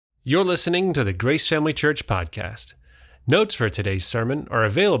You're listening to the Grace Family Church podcast. Notes for today's sermon are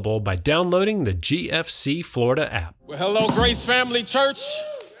available by downloading the GFC Florida app. Well, hello, Grace Family Church.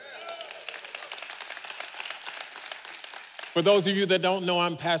 For those of you that don't know,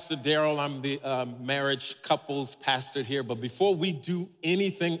 I'm Pastor Daryl. I'm the marriage couples pastor here. But before we do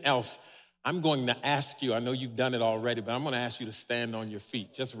anything else, I'm going to ask you, I know you've done it already, but I'm going to ask you to stand on your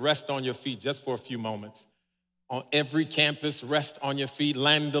feet. Just rest on your feet just for a few moments. On every campus, rest on your feet.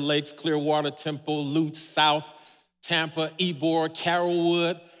 Land Lakes, Clearwater, Temple, Lutz, South, Tampa, Ybor,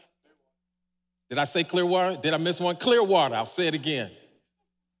 Carrollwood. Did I say Clearwater? Did I miss one? Clearwater, I'll say it again.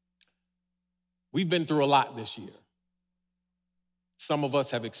 We've been through a lot this year. Some of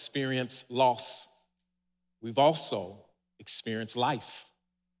us have experienced loss. We've also experienced life.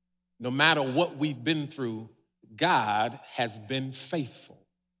 No matter what we've been through, God has been faithful.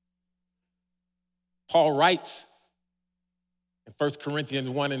 Paul writes in 1 Corinthians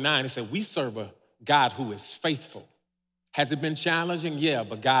 1:9, he said, we serve a God who is faithful. Has it been challenging? Yeah,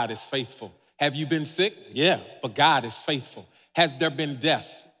 but God is faithful. Have you been sick? Yeah, but God is faithful. Has there been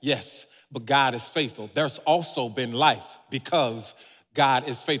death? Yes, but God is faithful. There's also been life because God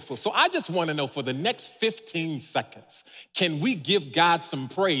is faithful. So I just want to know for the next 15 seconds, can we give God some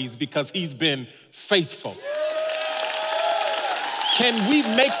praise because he's been faithful? Can we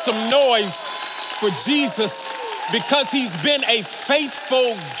make some noise for Jesus because he's been a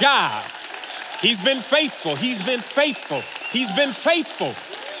faithful God? He's been faithful. He's been faithful. He's been faithful.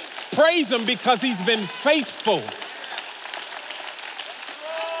 Praise him because he's been faithful.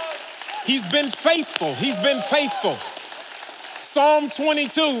 He's been faithful. He's been faithful. Psalm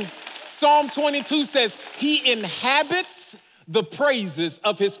 22 says he inhabits the praises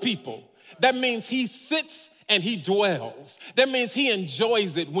of his people. That means he sits and he dwells. That means he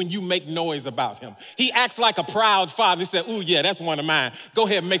enjoys it when you make noise about him. He acts like a proud father. He said, ooh, yeah, that's one of mine. Go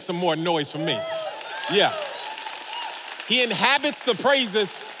ahead and make some more noise for me. Yeah. He inhabits the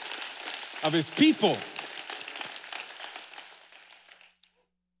praises of his people.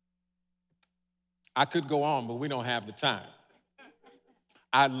 I could go on, but we don't have the time.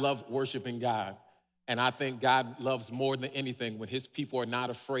 I love worshiping God. And I think God loves more than anything when his people are not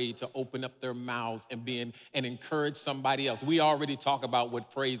afraid to open up their mouths and encourage somebody else. We already talk about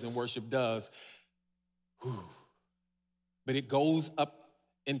what praise and worship does. Whew. But it goes up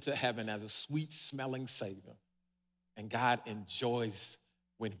into heaven as a sweet smelling savor. And God enjoys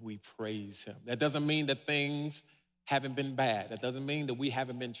when we praise him. That doesn't mean that things haven't been bad. That doesn't mean that we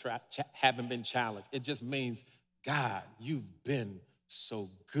haven't been challenged. It just means, God, you've been so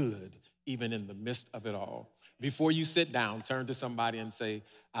good even in the midst of it all. Before you sit down, turn to somebody and say,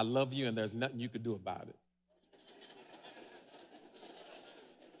 I love you and there's nothing you could do about it.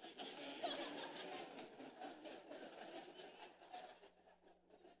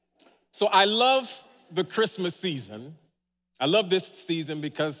 So I love the Christmas season. I love this season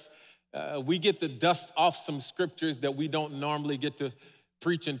because we get to dust off some scriptures that we don't normally get to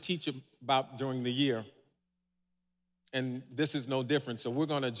preach and teach about during the year. And this is no different. So we're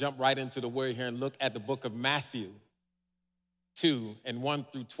going to jump right into the word here and look at the book of Matthew 2 and 1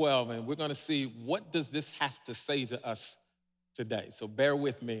 through 12. And we're going to see what does this have to say to us today. So bear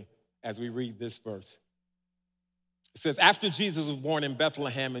with me as we read this verse. It says, after Jesus was born in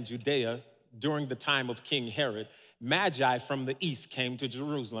Bethlehem in Judea during the time of King Herod, Magi from the east came to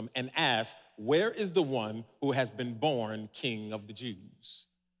Jerusalem and asked, where is the one who has been born King of the Jews?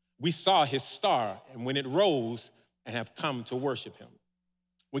 We saw his star, and when it rose, and have come to worship him.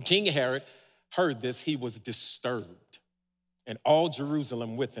 When King Herod heard this, he was disturbed, and all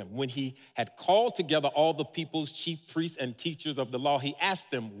Jerusalem with him. When he had called together all the people's chief priests and teachers of the law, he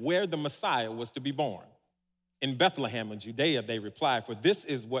asked them where the Messiah was to be born. In Bethlehem in Judea, they replied, for this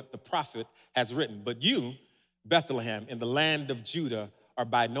is what the prophet has written. But you, Bethlehem, in the land of Judah, are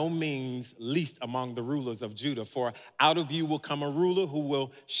by no means least among the rulers of Judah, for out of you will come a ruler who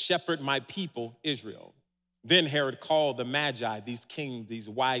will shepherd my people, Israel. Then Herod called the Magi, these kings, these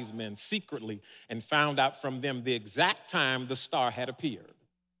wise men, secretly and found out from them the exact time the star had appeared.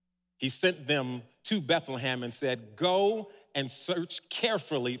 He sent them to Bethlehem and said, go and search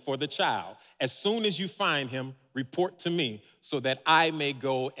carefully for the child. As soon as you find him, report to me so that I may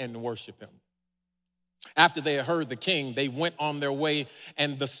go and worship him. After they had heard the king, they went on their way,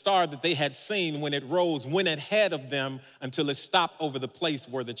 and the star that they had seen when it rose went ahead of them until it stopped over the place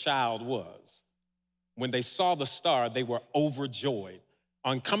where the child was. When they saw the star, they were overjoyed.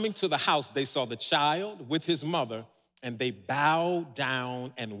 On coming to the house, they saw the child with his mother, and they bowed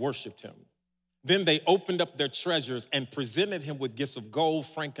down and worshiped him. Then they opened up their treasures and presented him with gifts of gold,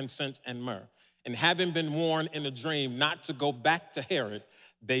 frankincense, and myrrh. And having been warned in a dream not to go back to Herod,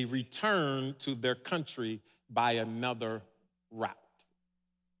 they returned to their country by another route.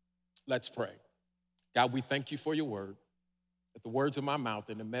 Let's pray. God, we thank you for your word. Let the words of my mouth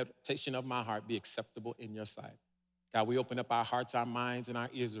and the meditation of my heart be acceptable in your sight. God, we open up our hearts, our minds, and our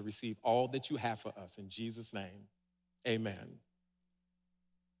ears to receive all that you have for us. In Jesus' name, amen.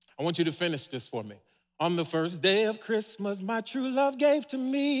 I want you to finish this for me. On the first day of Christmas, my true love gave to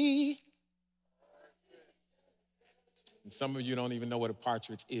me. And some of you don't even know what a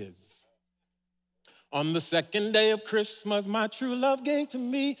partridge is. On the second day of Christmas, my true love gave to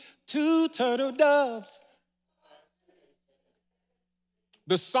me 2 turtle doves.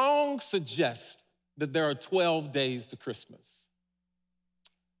 The song suggests that there are 12 days to Christmas.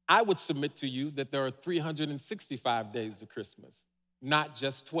 I would submit to you that there are 365 days to Christmas, not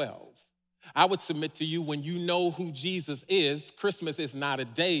just 12. I would submit to you, when you know who Jesus is, Christmas is not a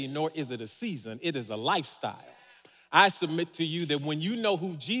day, nor is it a season. It is a lifestyle. I submit to you that when you know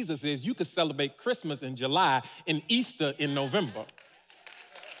who Jesus is, you can celebrate Christmas in July and Easter in November.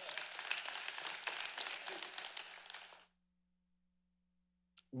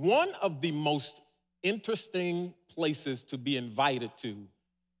 One of the most interesting places to be invited to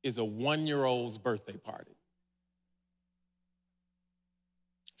is a 1-year-old's birthday party.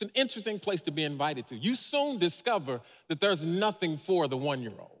 It's an interesting place to be invited to. You soon discover that there's nothing for the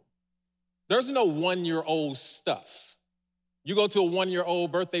 1-year-old. There's no 1-year-old stuff. You go to a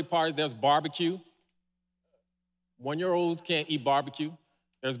 1-year-old birthday party, there's barbecue. 1-year-olds can't eat barbecue.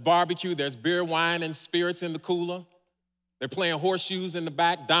 There's barbecue, there's beer, wine, and spirits in the cooler. They're playing horseshoes in the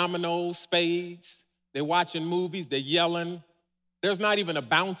back, dominoes, spades. They're watching movies, they're yelling. There's not even a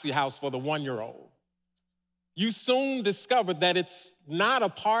bouncy house for the 1-year-old. You soon discover that it's not a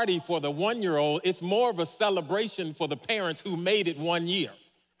party for the 1-year-old, it's more of a celebration for the parents who made it 1 year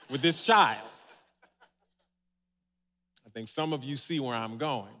with this child. I think some of you see where I'm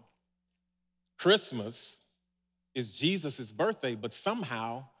going. Christmas is Jesus' birthday, but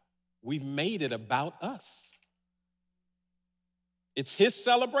somehow we've made it about us. It's his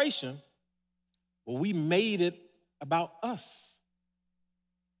celebration, but we made it about us.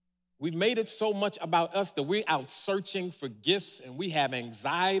 We've made it so much about us that we're out searching for gifts, and we have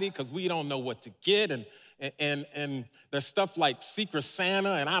anxiety because we don't know what to get. And there's stuff like Secret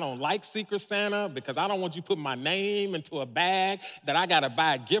Santa, and I don't like Secret Santa because I don't want you putting my name into a bag that I got to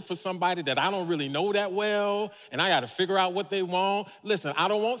buy a gift for somebody that I don't really know that well, and I got to figure out what they want. Listen, I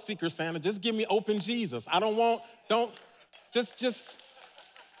don't want Secret Santa. Just give me open Jesus.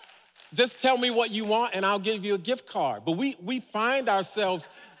 Just tell me what you want, and I'll give you a gift card. But we find ourselves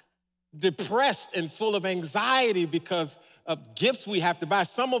depressed and full of anxiety because of gifts we have to buy.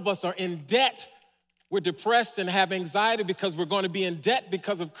 Some of us are in debt. We're depressed and have anxiety because we're going to be in debt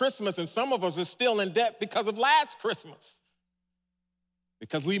because of Christmas, and some of us are still in debt because of last Christmas.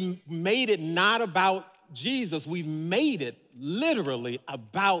 Because we made it not about Jesus, we made it literally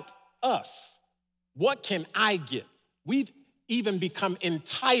about us. What can I get? We've even become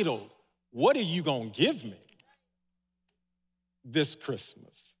entitled. What are you going to give me this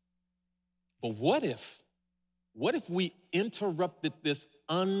Christmas? But what if we interrupted this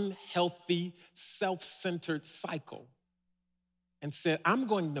unhealthy, self-centered cycle and said, I'm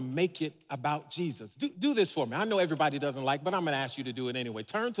going to make it about Jesus? Do this for me. I know everybody doesn't like, but I'm going to ask you to do it anyway.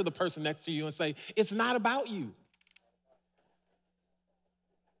 Turn to the person next to you and say, it's not about you.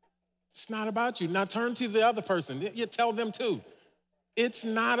 It's not about you. Now turn to the other person. You tell them too. It's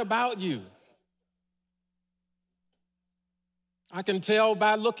not about you. I can tell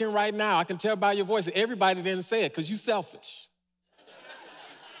by looking right now. I can tell by your voice that everybody didn't say it because you're selfish.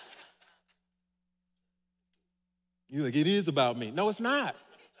 You're like, it is about me. No, it's not.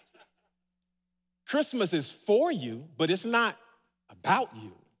 Christmas is for you, but it's not about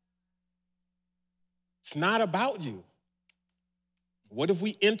you. It's not about you. What if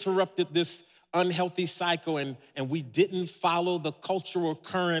we interrupted this unhealthy cycle and we didn't follow the cultural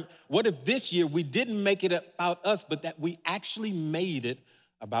current? What if this year we didn't make it about us, but that we actually made it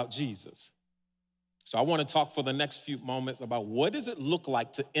about Jesus? So I want to talk for the next few moments about what does it look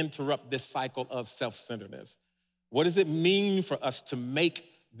like to interrupt this cycle of self-centeredness? What does it mean for us to make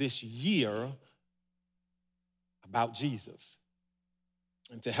this year about Jesus?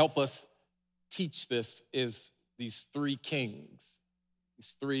 And to help us teach this is these 3 kings,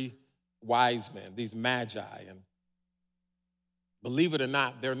 these 3 wise men, these magi. And believe it or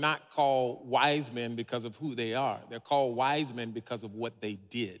not, they're not called wise men because of who they are. They're called wise men because of what they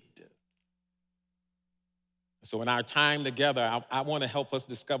did. So in our time together, I want to help us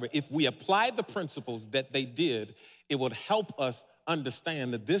discover if we apply the principles that they did, it would help us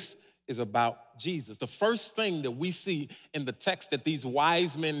understand that this is about Jesus. The first thing that we see in the text that these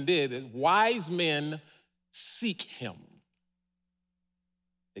wise men did is wise men seek him.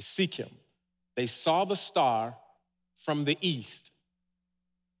 They seek him. They saw the star from the east,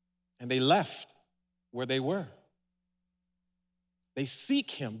 and they left where they were. They seek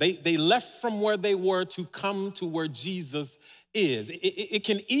him. They left from where they were to come to where Jesus is. It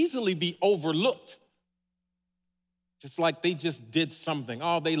can easily be overlooked. Just like they just did something.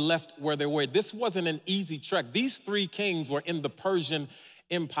 Oh, they left where they were. This wasn't an easy trek. These three kings were in the Persian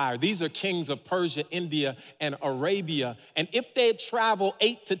Empire. These are kings of Persia, India, and Arabia. And if they had traveled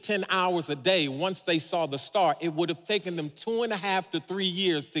 8 to 10 hours a day once they saw the star, it would have taken them 2.5 to 3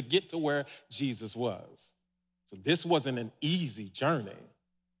 years to get to where Jesus was. So this wasn't an easy journey.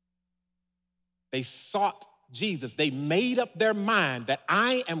 They sought Jesus. They made up their mind that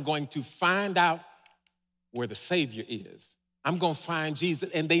I am going to find out where the Savior is. I'm going to find Jesus.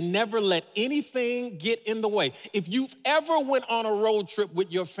 And they never let anything get in the way. If you've ever went on a road trip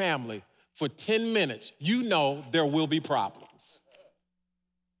with your family for 10 minutes, you know there will be problems.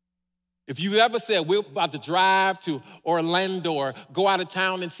 If you ever said, we're about to drive to Orlando or go out of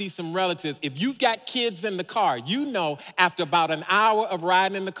town and see some relatives, if you've got kids in the car, you know after about an hour of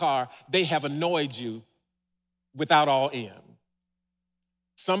riding in the car, they have annoyed you without all end.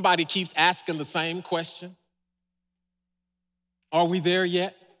 Somebody keeps asking the same question. Are we there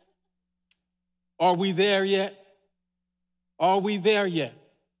yet? Are we there yet? Are we there yet?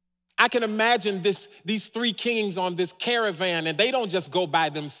 I can imagine these three kings on this caravan, and they don't just go by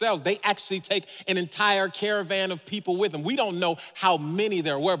themselves. They actually take an entire caravan of people with them. We don't know how many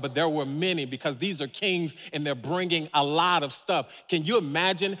there were, but there were many because these are kings and they're bringing a lot of stuff. Can you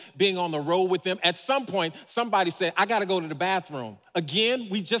imagine being on the road with them? At some point, somebody said, I got to go to the bathroom. Again,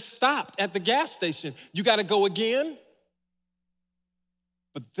 we just stopped at the gas station. You got to go again?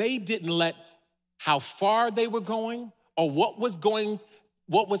 But they didn't let how far they were going or what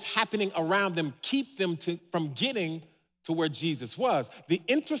was happening around them keep them from getting to where Jesus was. The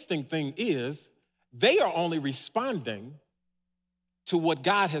interesting thing is they are only responding to what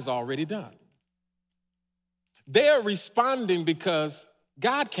God has already done. They're responding because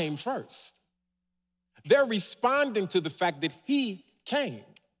God came first. They're responding to the fact that he came,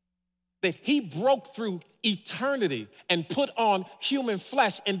 that he broke through eternity and put on human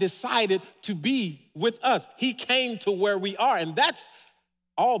flesh and decided to be with us. He came to where we are, and that's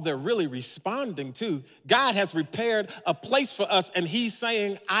all they're really responding to. God has prepared a place for us, and he's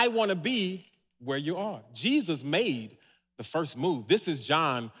saying, I want to be where you are. Jesus made the first move. This is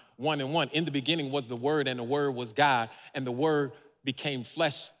John 1:1. In the beginning was the Word, and the Word was God, and the Word became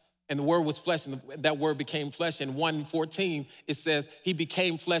flesh. And the Word was flesh, and that Word became flesh. In 1:14, it says, he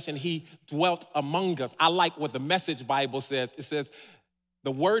became flesh and he dwelt among us. I like what the Message Bible says. It says,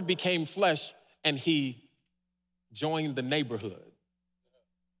 the Word became flesh and he joined the neighborhood.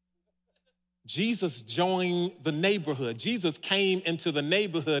 Jesus joined the neighborhood. Jesus came into the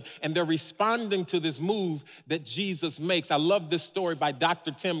neighborhood, and they're responding to this move that Jesus makes. I love this story by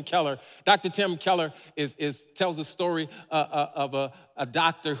Dr. Tim Keller. Dr. Tim Keller tells a story of a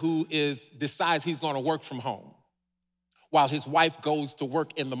doctor who decides he's going to work from home while his wife goes to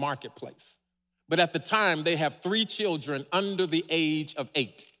work in the marketplace. But at the time, they have 3 children under the age of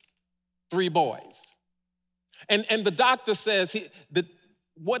 8, 3 boys. And the doctor says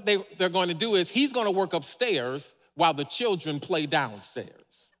what they're going to do is he's going to work upstairs while the children play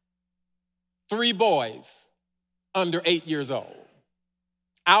downstairs. 3 boys under 8 years old.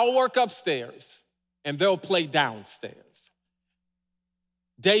 I'll work upstairs and they'll play downstairs.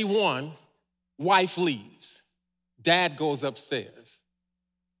 Day 1, wife leaves. Dad goes upstairs.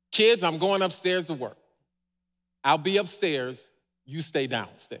 Kids, I'm going upstairs to work. I'll be upstairs, you stay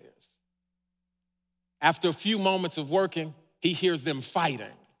downstairs. After a few moments of working, he hears them fighting.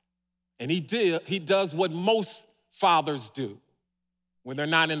 And he does what most fathers do when they're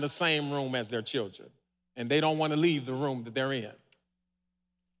not in the same room as their children and they don't want to leave the room that they're in.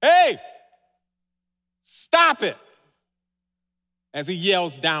 Hey, stop it, as he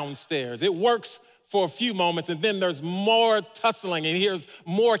yells downstairs. It works for a few moments, and then there's more tussling, and he hears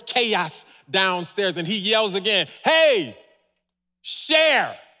more chaos downstairs, and he yells again, hey,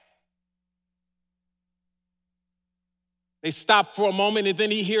 share. They stop for a moment, and then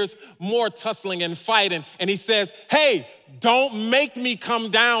he hears more tussling and fighting, and he says, hey, don't make me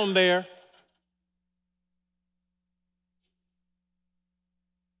come down there.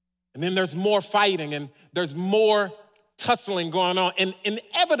 And then there's more fighting, and there's more tussling going on, and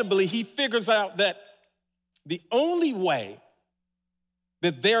inevitably he figures out that the only way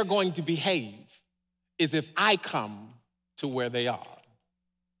that they're going to behave is if I come to where they are.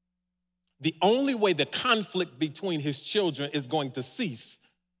 The only way the conflict between his children is going to cease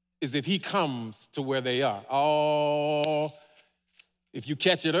is if he comes to where they are. Oh, if you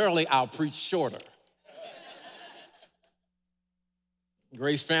catch it early, I'll preach shorter.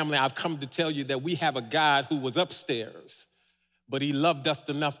 Grace family, I've come to tell you that we have a God who was upstairs, but he loved us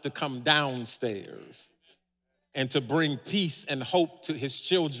enough to come downstairs and to bring peace and hope to his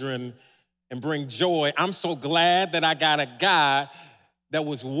children and bring joy. I'm so glad that I got a God that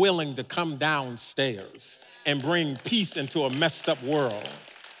was willing to come downstairs and bring peace into a messed up world.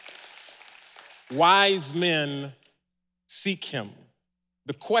 Wise men seek him.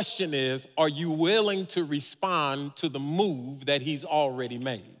 The question is, are you willing to respond to the move that he's already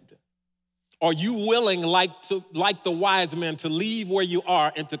made? Are you willing, like the wise men, to leave where you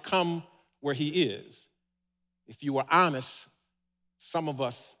are and to come where he is? If you were honest, some of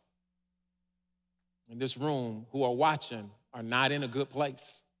us in this room who are watching are not in a good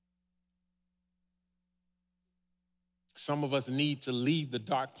place. Some of us need to leave the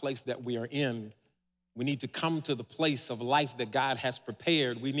dark place that we are in. We need to come to the place of life that God has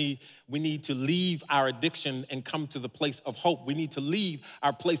prepared. We need to leave our addiction and come to the place of hope. We need to leave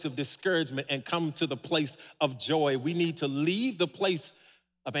our place of discouragement and come to the place of joy. We need to leave the place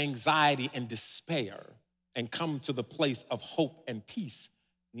of anxiety and despair and come to the place of hope and peace.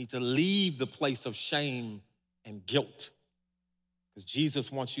 We need to leave the place of shame and guilt, because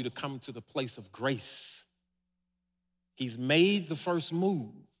Jesus wants you to come to the place of grace. He's made the first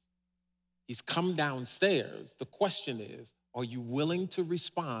move. He's come downstairs. The question is, are you willing to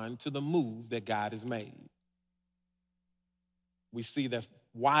respond to the move that God has made? We see that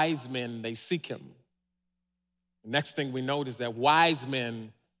wise men, they seek him. The next thing we notice that wise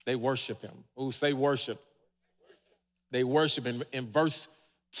men, they worship him. Who say worship? They worship him. In verse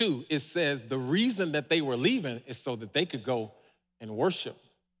 2, it says the reason that they were leaving is so that they could go and worship.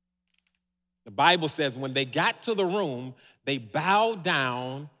 The Bible says when they got to the room, they bowed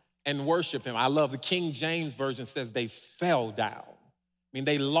down and worship him. I love the King James Version says they fell down. I mean,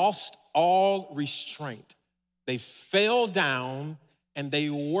 they lost all restraint. They fell down and they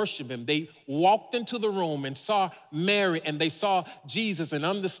worshiped him. They walked into the room and saw Mary and they saw Jesus. And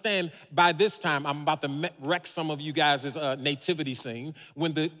understand, by this time, I'm about to wreck some of you guys' nativity scene.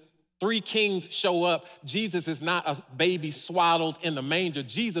 When the three kings show up, Jesus is not a baby swaddled in the manger.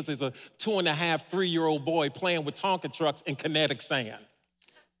 Jesus is a 2.5, 3-year-old boy playing with Tonka trucks in kinetic sand.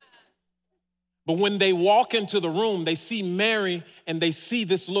 But when they walk into the room, they see Mary and they see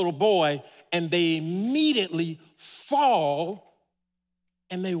this little boy and they immediately fall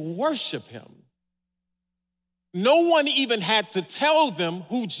and they worship him. No one even had to tell them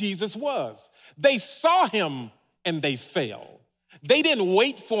who Jesus was. They saw him and they fell. They didn't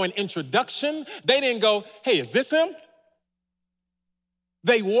wait for an introduction. They didn't go, hey, is this him?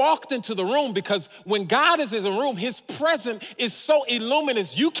 They walked into the room because when God is in the room, his presence is so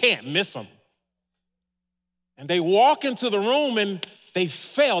illuminous, you can't miss him. And they walk into the room and they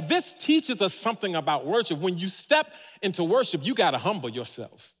fell. This teaches us something about worship. When you step into worship, you got to humble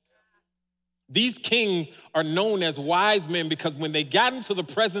yourself. These kings are known as wise men because when they got into the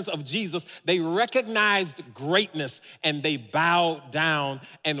presence of Jesus, they recognized greatness and they bowed down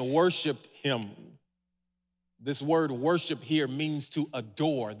and worshiped him. This word worship here means to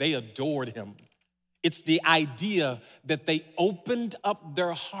adore. They adored him. It's the idea that they opened up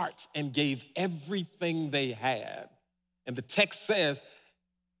their hearts and gave everything they had. And the text says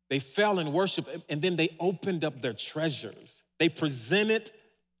they fell in worship and then they opened up their treasures. They presented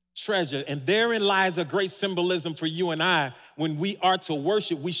treasure. And therein lies a great symbolism for you and I. When we are to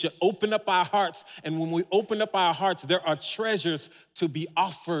worship, we should open up our hearts. And when we open up our hearts, there are treasures to be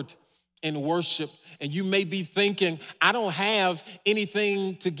offered in worship. And you may be thinking, I don't have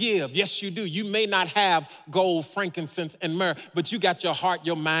anything to give. Yes, you do. You may not have gold, frankincense, and myrrh, but you got your heart,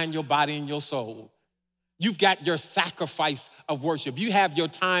 your mind, your body, and your soul. You've got your sacrifice of worship. You have your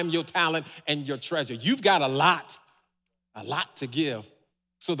time, your talent, and your treasure. You've got a lot to give.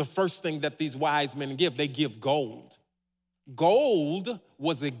 So the first thing that these wise men give, they give gold. Gold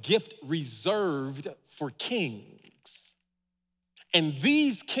was a gift reserved for kings. And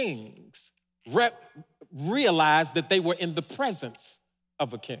these kings realized that they were in the presence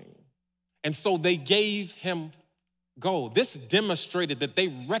of a king. And so they gave him gold. This demonstrated that they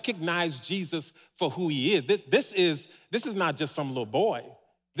recognized Jesus for who he is. This is not just some little boy.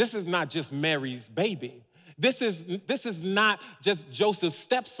 This is not just Mary's baby. This is not just Joseph's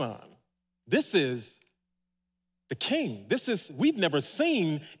stepson. This is the king. We've never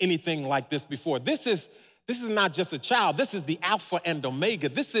seen anything like this before. This is This is not just a child. This is the Alpha and Omega.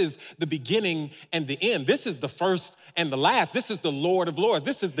 This is the beginning and the end. This is the first and the last. This is the Lord of Lords.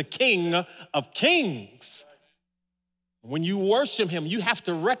 This is the King of Kings. When you worship him, you have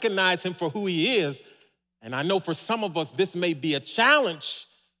to recognize him for who he is. And I know for some of us, this may be a challenge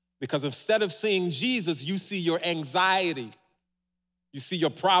because instead of seeing Jesus, you see your anxiety. You see your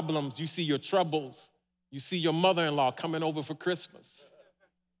problems. You see your troubles. You see your mother-in-law coming over for Christmas.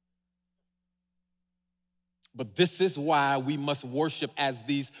 But this is why we must worship as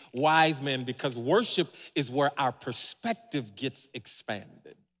these wise men, because worship is where our perspective gets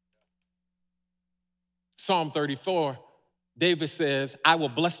expanded. Psalm 34, David says, I will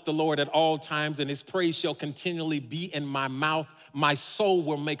bless the Lord at all times, and his praise shall continually be in my mouth. My soul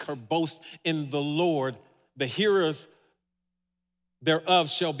will make her boast in the Lord. The hearers thereof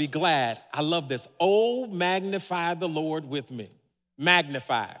shall be glad. I love this. Oh, magnify the Lord with me.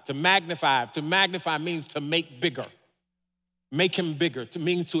 Magnify. To magnify means to make bigger. Make him bigger. It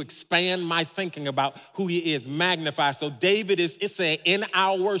means to expand my thinking about who he is. Magnify. So David it's saying in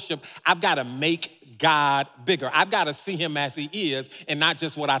our worship, I've got to make God bigger. I've got to see him as he is and not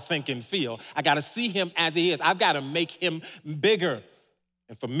just what I think and feel. I got to see him as he is. I've got to make him bigger.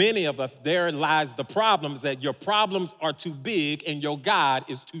 And for many of us, there lies the problem is that your problems are too big and your God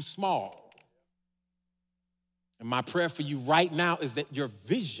is too small. And my prayer for you right now is that your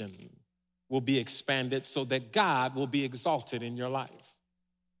vision will be expanded so that God will be exalted in your life.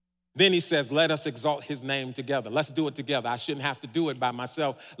 Then he says, let us exalt his name together. Let's do it together. I shouldn't have to do it by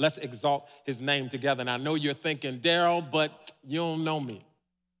myself. Let's exalt his name together. And I know you're thinking, Daryl, but you don't know me.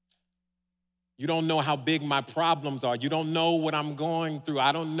 You don't know how big my problems are. You don't know what I'm going through.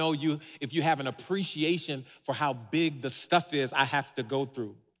 I don't know you if you have an appreciation for how big the stuff is I have to go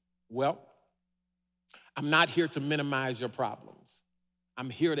through. Well, I'm not here to minimize your problems. I'm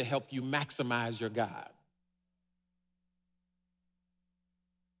here to help you maximize your God.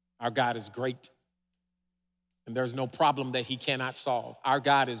 Our God is great, and there's no problem that he cannot solve. Our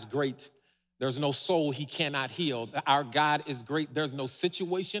God is great. There's no soul he cannot heal. Our God is great. There's no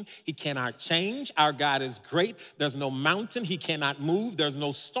situation he cannot change. Our God is great. There's no mountain he cannot move. There's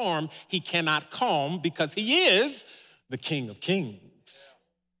no storm he cannot calm because he is the King of Kings.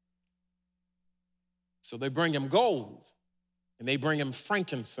 So they bring him gold and they bring him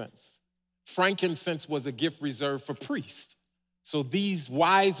frankincense. Frankincense was a gift reserved for priests. So these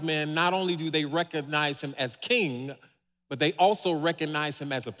wise men, not only do they recognize him as king, but they also recognize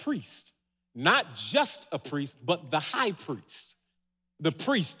him as a priest. Not just a priest, but the high priest. The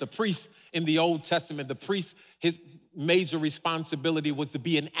priest in the Old Testament, the priest, his major responsibility was to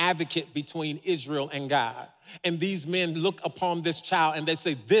be an advocate between Israel and God. And these men look upon this child and they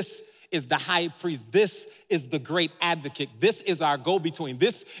say, this is the high priest. This is the great advocate. This is our go-between.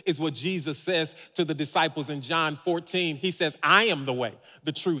 This is what Jesus says to the disciples in John 14. He says, I am the way,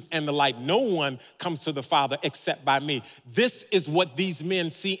 the truth, and the light. No one comes to the Father except by me. This is what these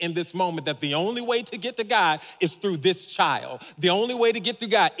men see in this moment, that the only way to get to God is through this child. The only way to get to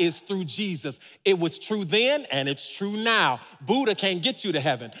God is through Jesus. It was true then, and it's true now. Buddha can't get you to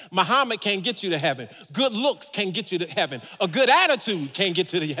heaven. Muhammad can't get you to heaven. Good looks can't get you to heaven. A good attitude can't get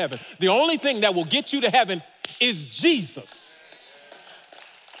to the heaven. The only thing that will get you to heaven is Jesus.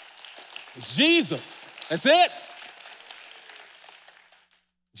 It's Jesus. That's it.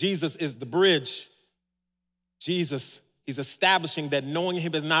 Jesus is the bridge. Jesus, he's establishing that knowing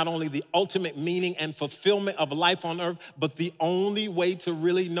him is not only the ultimate meaning and fulfillment of life on earth, but the only way to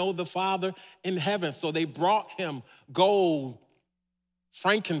really know the Father in heaven. So they brought him gold,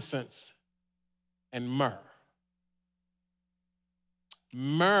 frankincense, and myrrh.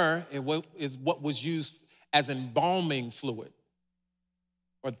 Myrrh is what was used as embalming fluid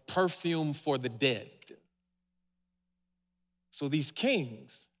or perfume for the dead. So these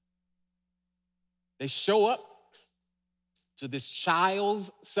kings, they show up to this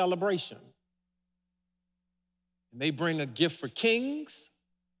child's celebration. And they bring a gift for kings,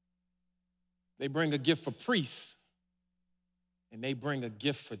 they bring a gift for priests, and they bring a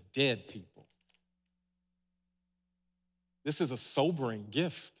gift for dead people. This is a sobering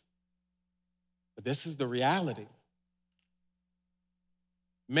gift, but this is the reality.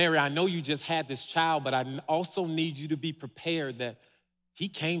 Mary, I know you just had this child, but I also need you to be prepared that he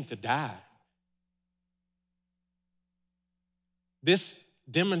came to die. This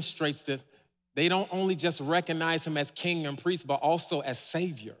demonstrates that they don't only just recognize him as king and priest, but also as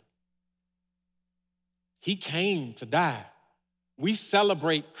savior. He came to die. We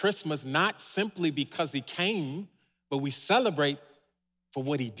celebrate Christmas not simply because he came, but we celebrate for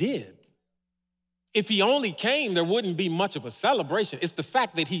what he did. If he only came, there wouldn't be much of a celebration. It's the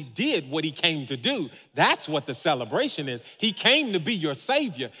fact that he did what he came to do. That's what the celebration is. He came to be your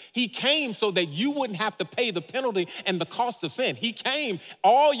savior. He came so that you wouldn't have to pay the penalty and the cost of sin. He came,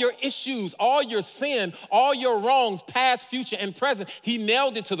 all your issues, all your sin, all your wrongs, past, future, and present, he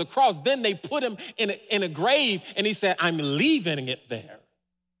nailed it to the cross. Then they put him in a grave, and he said, I'm leaving it there.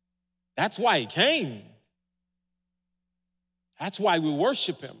 That's why he came. That's why we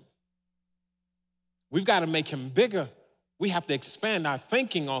worship him. We've got to make him bigger. We have to expand our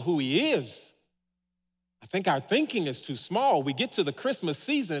thinking on who he is. I think our thinking is too small. We get to the Christmas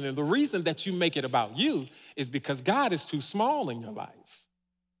season, and the reason that you make it about you is because God is too small in your life.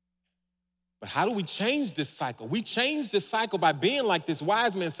 But how do we change this cycle? We change this cycle by being like this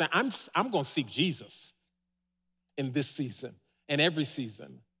wise man saying, I'm going to seek Jesus in this season and every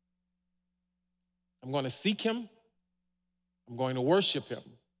season. I'm going to seek him. I'm going to worship him.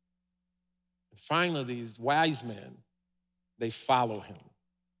 And finally, these wise men, they follow him.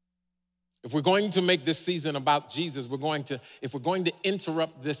 If we're going to make this season about Jesus, if we're going to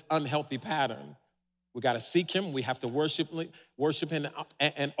interrupt this unhealthy pattern, we got to seek him, we have to worship him,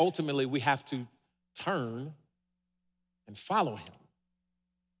 and ultimately we have to turn and follow him.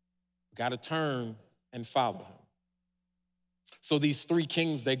 We got to turn and follow him. So these three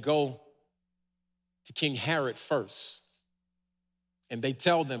kings, they go to King Herod first. And they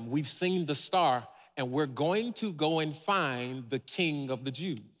tell them, we've seen the star, and we're going to go and find the king of the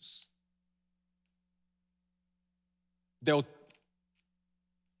Jews. They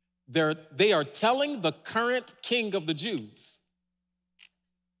are telling the current king of the Jews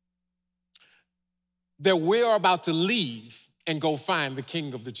that we're about to leave and go find the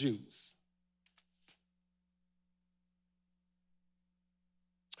king of the Jews.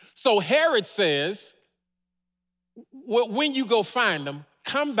 So Herod says, well, when you go find him,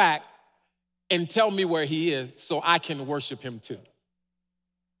 come back and tell me where he is so I can worship him too.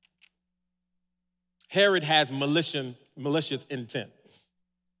 Herod has malicious intent.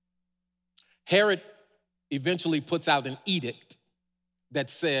 Herod eventually puts out an edict that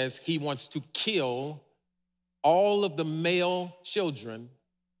says he wants to kill all of the male children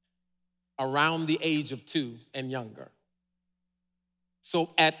around the age of 2 and younger.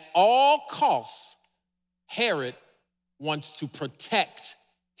 So at all costs, Herod wants to protect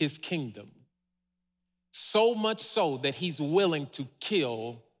his kingdom, so much so that he's willing to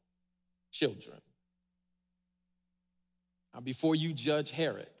kill children. Now, before you judge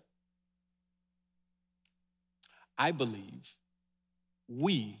Herod, I believe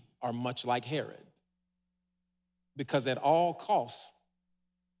we are much like Herod, because at all costs,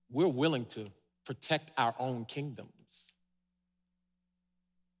 we're willing to protect our own kingdoms.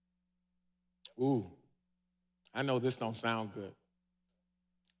 Ooh. I know this don't sound good.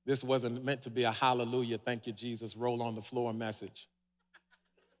 This wasn't meant to be a hallelujah, thank you, Jesus, roll on the floor message.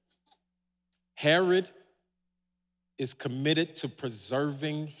 Herod is committed to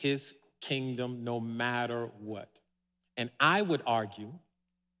preserving his kingdom no matter what. And I would argue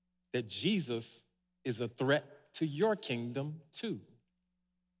that Jesus is a threat to your kingdom too.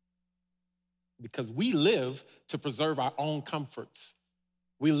 Because we live to preserve our own comforts.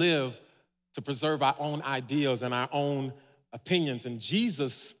 We live to preserve our own ideals and our own opinions. And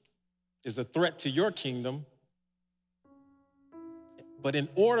Jesus is a threat to your kingdom. But in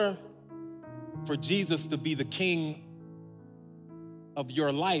order for Jesus to be the king of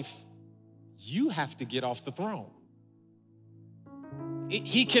your life, you have to get off the throne.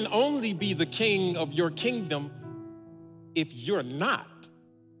 He can only be the king of your kingdom if you're not.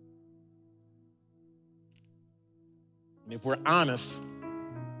 And if we're honest,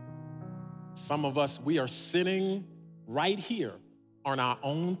 some of us, we are sitting right here on our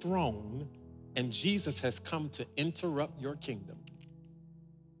own throne, and Jesus has come to interrupt your kingdom.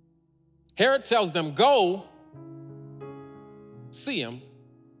 Herod tells them, go see him,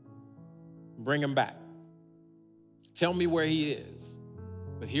 bring him back. Tell me where he is.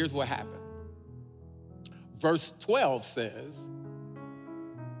 But here's what happened. Verse 12 says,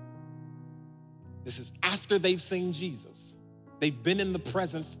 this is after they've seen Jesus. They've been in the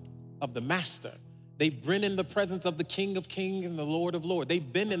presence of the Master. They've been in the presence of the King of Kings and the Lord of Lords.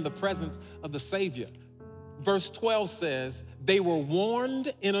 They've been in the presence of the Savior. Verse 12 says, they were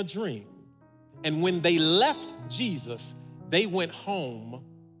warned in a dream, and when they left Jesus, they went home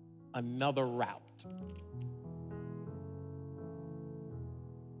another route.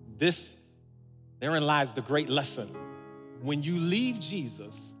 Therein lies the great lesson. When you leave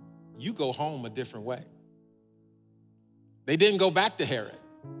Jesus, you go home a different way. They didn't go back to Herod.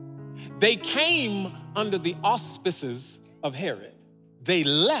 They came under the auspices of Herod. They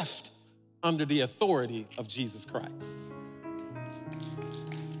left under the authority of Jesus Christ.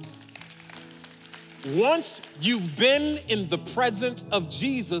 Once you've been in the presence of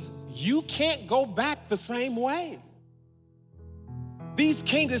Jesus, you can't go back the same way. These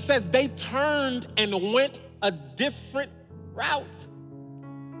kings, it says, they turned and went a different route.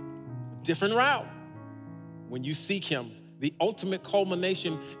 Different route. When you seek him, the ultimate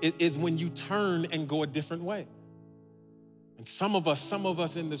culmination is when you turn and go a different way. And some of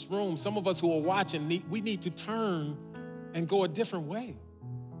us in this room, some of us who are watching, we need to turn and go a different way.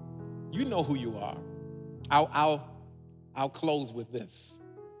 You know who you are. I'll close with this.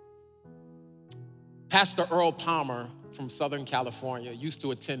 Pastor Earl Palmer from Southern California used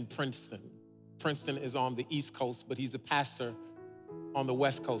to attend Princeton. Princeton is on the East Coast, but he's a pastor on the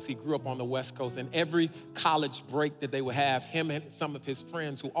West Coast. He grew up on the West Coast, and every college break that they would have, him and some of his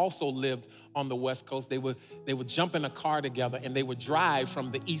friends who also lived on the West Coast, they would jump in a car together and they would drive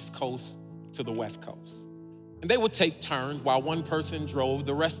from the East Coast to the West Coast. And they would take turns while one person drove,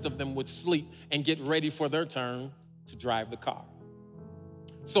 the rest of them would sleep and get ready for their turn to drive the car.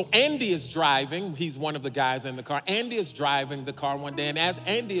 So Andy is driving, he's one of the guys in the car. Andy is driving the car one day, and as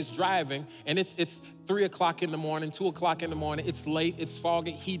Andy is driving, and it's 3 o'clock in the morning, 2 o'clock in the morning, it's late, it's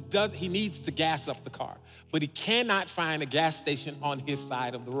foggy, he needs to gas up the car, but he cannot find a gas station on his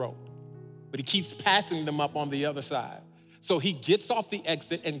side of the road. But he keeps passing them up on the other side. So he gets off the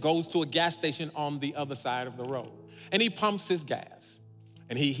exit and goes to a gas station on the other side of the road. And he pumps his gas.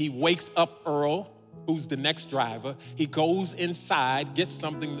 And he wakes up Earl, who's the next driver. He goes inside, gets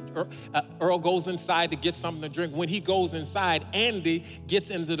something. Earl goes inside to get something to drink. When he goes inside, Andy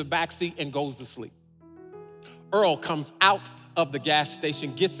gets into the back seat and goes to sleep. Earl comes out of the gas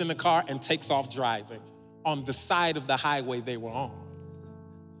station, gets in the car, and takes off driving on the side of the highway they were on.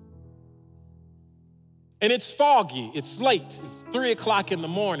 And it's foggy, it's late, it's 3 o'clock in the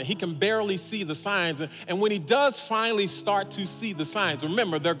morning. He can barely see the signs. And when he does finally start to see the signs,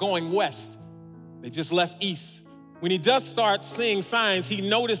 remember, they're going west. They just left east. When he does start seeing signs, he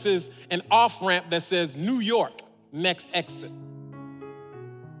notices an off-ramp that says New York, next exit.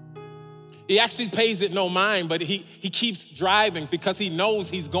 He actually pays it no mind, but he keeps driving because he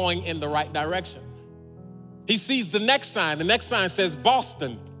knows he's going in the right direction. He sees the next sign. The next sign says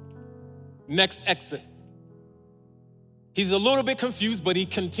Boston, next exit. He's a little bit confused, but he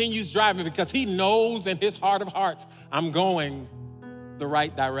continues driving because he knows in his heart of hearts, I'm going the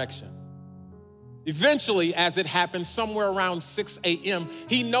right direction. Eventually, as it happens, somewhere around 6 a.m.,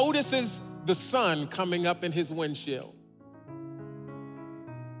 he notices the sun coming up in his windshield.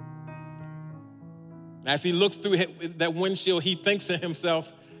 As he looks through that windshield, he thinks to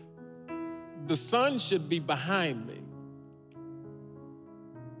himself, the sun should be behind me,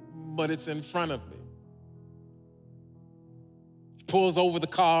 but it's in front of me. Pulls over the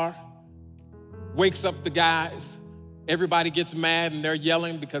car, wakes up the guys. Everybody gets mad and they're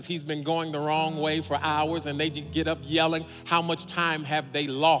yelling because he's been going the wrong way for hours, and they get up yelling, how much time have they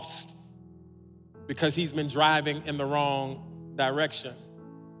lost because he's been driving in the wrong direction.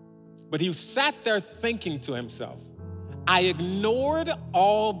 But he sat there thinking to himself, I ignored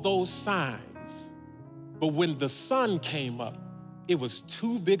all those signs, but when the sun came up, it was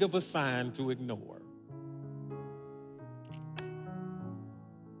too big of a sign to ignore.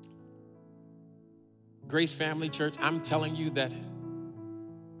 Grace Family Church, I'm telling you that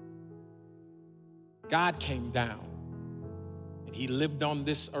God came down and he lived on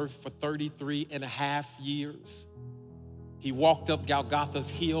this earth for 33 and a half years. He walked up Golgotha's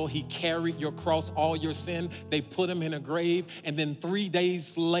hill. He carried your cross, all your sin. They put him in a grave. And then 3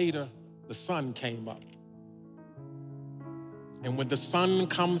 days later, the sun came up. And when the sun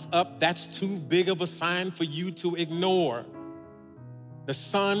comes up, that's too big of a sign for you to ignore. The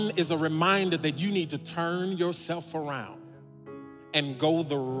sun is a reminder that you need to turn yourself around and go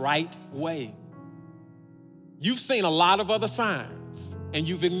the right way. You've seen a lot of other signs and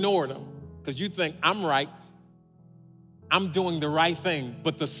you've ignored them because you think, I'm right, I'm doing the right thing,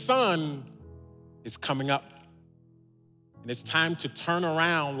 but the sun is coming up. And it's time to turn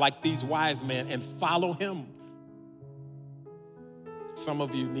around like these wise men and follow him. Some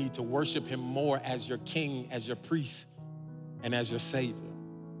of you need to worship him more as your king, as your priest, and as your Savior.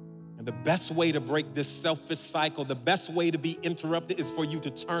 And the best way to break this selfish cycle, the best way to be interrupted is for you to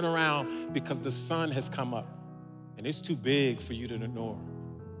turn around because the sun has come up and it's too big for you to ignore.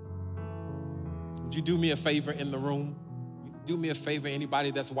 Would you do me a favor in the room? Do me a favor, anybody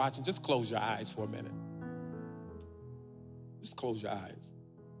that's watching, just close your eyes for a minute. Just close your eyes.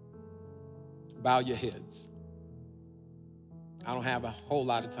 Bow your heads. I don't have a whole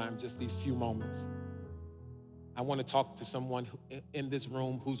lot of time, just these few moments. I want to talk to someone in this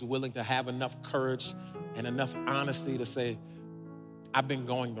room who's willing to have enough courage and enough honesty to say, I've been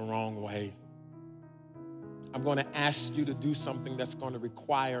going the wrong way. I'm going to ask you to do something that's going to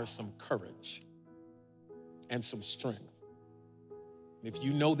require some courage and some strength. If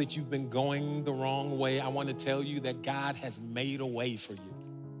you know that you've been going the wrong way, I want to tell you that God has made a way for you.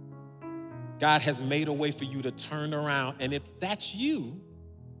 God has made a way for you to turn around. And if that's you,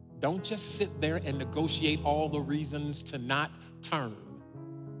 don't just sit there and negotiate all the reasons to not turn.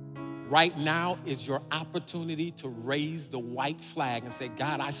 Right now is your opportunity to raise the white flag and say,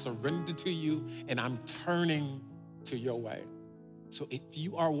 God, I surrender to you and I'm turning to your way. So if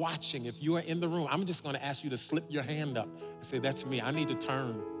you are watching, if you are in the room, I'm just going to ask you to slip your hand up and say, that's me. I need to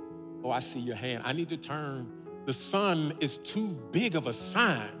turn. Oh, I see your hand. I need to turn. The sun is too big of a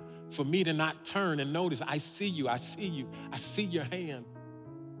sign for me to not turn and notice. I see you. I see you. I see your hand.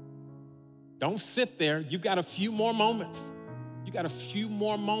 Don't sit there. You've got a few more moments. You got a few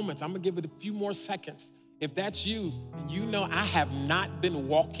more moments. I'm going to give it a few more seconds. If that's you, and you know I have not been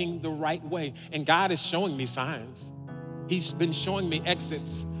walking the right way, and God is showing me signs. He's been showing me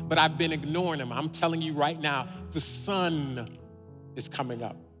exits, but I've been ignoring them. I'm telling you right now, the sun is coming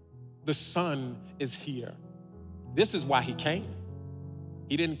up. The sun is here. This is why he came.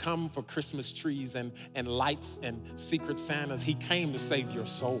 He didn't come for Christmas trees and lights and secret Santas. He came to save your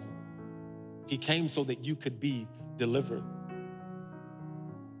soul. He came so that you could be delivered.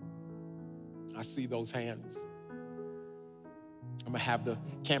 I see those hands. I'm gonna have the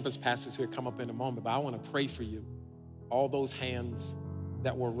campus pastors here come up in a moment, but I wanna pray for you. All those hands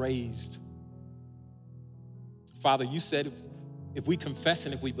that were raised. Father, you said if we confess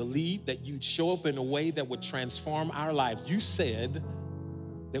and if we believe that you'd show up in a way that would transform our life, you said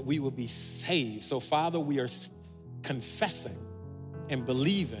that we would be saved. So Father, we are confessing and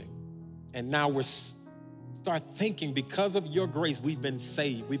believing. And now we're start thinking because of your grace, we've been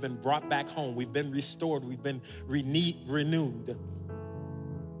saved. We've been brought back home. We've been restored. We've been renewed.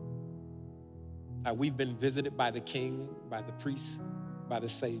 We've been visited by the King, by the priest, by the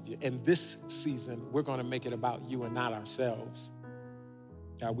Savior. And this season, we're going to make it about you and not ourselves.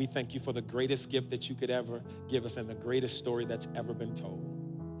 God, we thank you for the greatest gift that you could ever give us and the greatest story that's ever been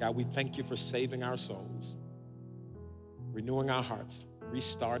told. God, we thank you for saving our souls, renewing our hearts,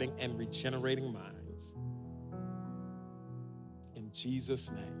 restarting and regenerating minds. In Jesus'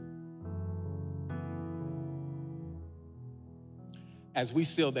 name. As we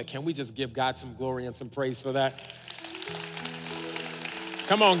seal that, can we just give God some glory and some praise for that?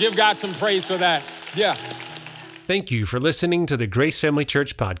 Come on, give God some praise for that. Yeah. Thank you for listening to the Grace Family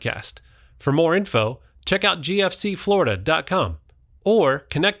Church podcast. For more info, check out gfcflorida.com or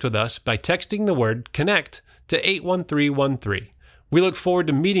connect with us by texting the word CONNECT to 81313. We look forward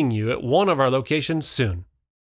to meeting you at one of our locations soon.